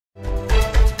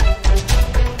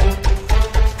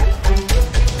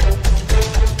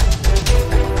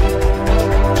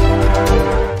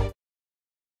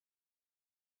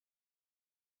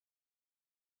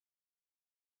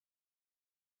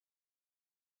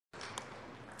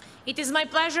It is my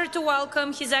pleasure to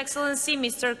welcome His Excellency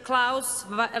Mr. Klaus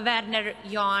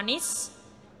Iohannis,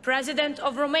 President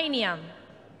of Romania.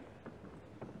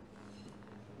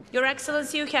 Your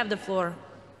Excellency, you have the floor.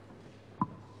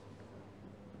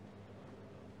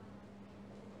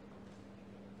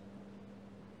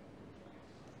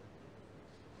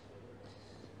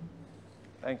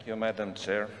 Thank you, Madam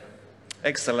Chair.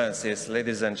 Excellencies,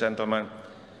 ladies and gentlemen,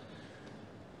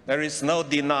 there is no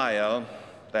denial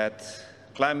that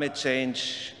climate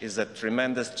change is a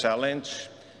tremendous challenge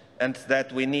and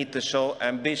that we need to show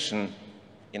ambition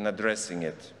in addressing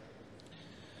it.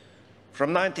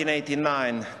 From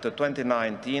 1989 to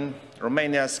 2019,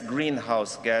 Romania's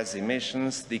greenhouse gas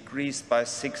emissions decreased by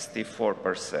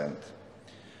 64%.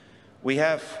 We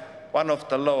have one of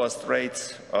the lowest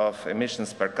rates of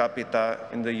emissions per capita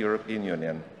in the European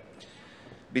Union.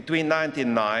 Between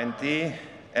 1990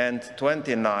 and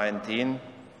 2019,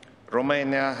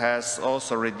 Romania has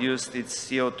also reduced its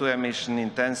CO2 emission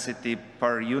intensity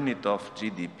per unit of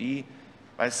GDP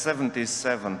by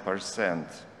 77%,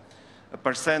 a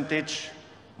percentage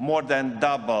more than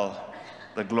double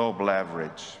the global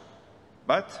average.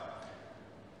 But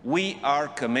we are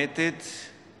committed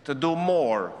to do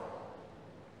more.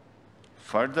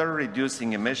 Further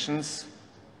reducing emissions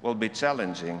will be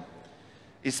challenging,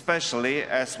 especially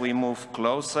as we move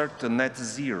closer to net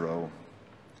zero.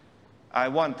 I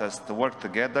want us to work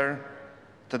together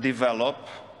to develop,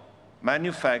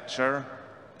 manufacture,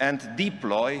 and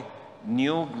deploy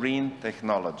new green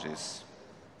technologies.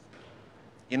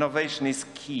 Innovation is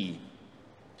key.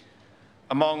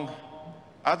 Among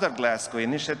other Glasgow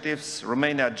initiatives,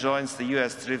 Romania joins the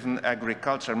US-driven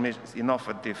Agriculture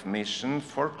Innovative Mission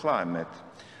for Climate.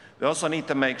 We also need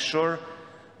to make sure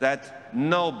that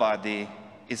nobody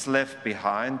is left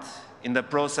behind in the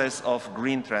process of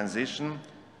green transition.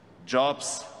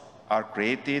 Jobs are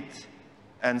created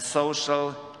and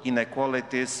social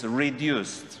inequalities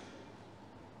reduced.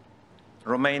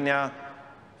 Romania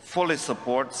fully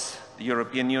supports the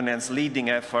European Union's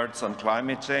leading efforts on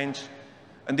climate change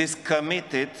and is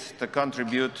committed to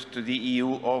contribute to the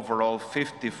EU overall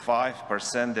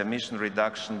 55% emission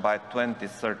reduction by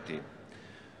 2030.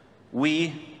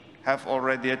 We have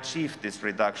already achieved this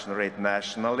reduction rate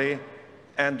nationally,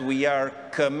 and we are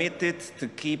committed to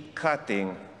keep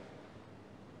cutting.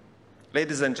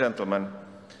 Ladies and gentlemen,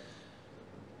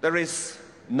 there is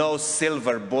no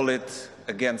silver bullet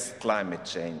against climate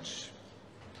change.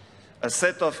 A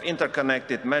set of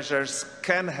interconnected measures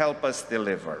can help us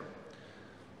deliver.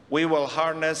 We will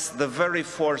harness the very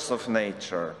force of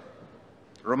nature.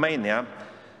 Romania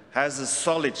has a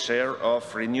solid share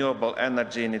of renewable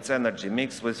energy in its energy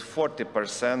mix, with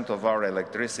 40% of our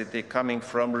electricity coming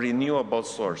from renewable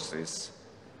sources.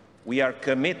 We are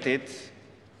committed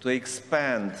to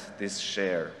expand this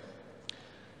share.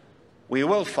 We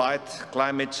will fight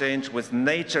climate change with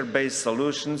nature-based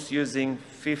solutions, using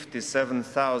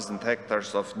 57,000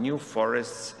 hectares of new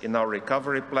forests in our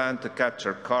recovery plan to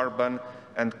capture carbon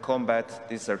and combat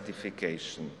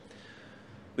desertification.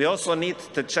 We also need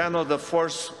to channel the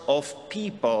force of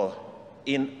people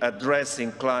in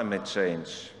addressing climate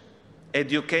change.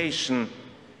 Education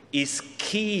is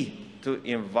key to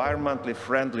environmentally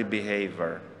friendly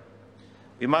behavior.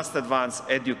 We must advance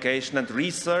education and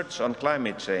research on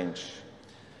climate change.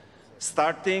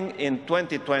 Starting in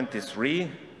 2023,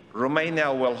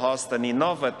 Romania will host an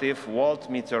innovative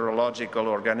World Meteorological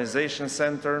Organization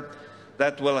Center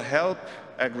that will help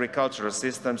agricultural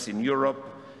systems in Europe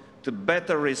to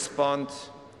better respond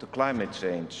to climate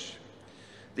change.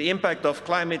 The impact of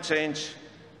climate change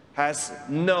has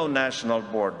no national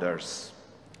borders.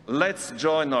 Let's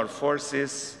join our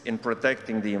forces in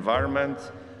protecting the environment,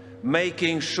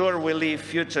 making sure we leave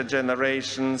future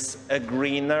generations a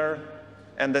greener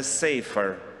and a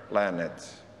safer planet.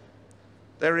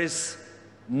 There is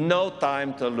no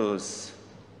time to lose.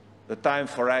 The time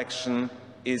for action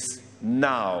is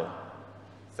now.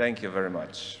 Thank you very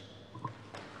much.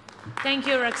 Thank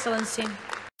you, Your Excellency.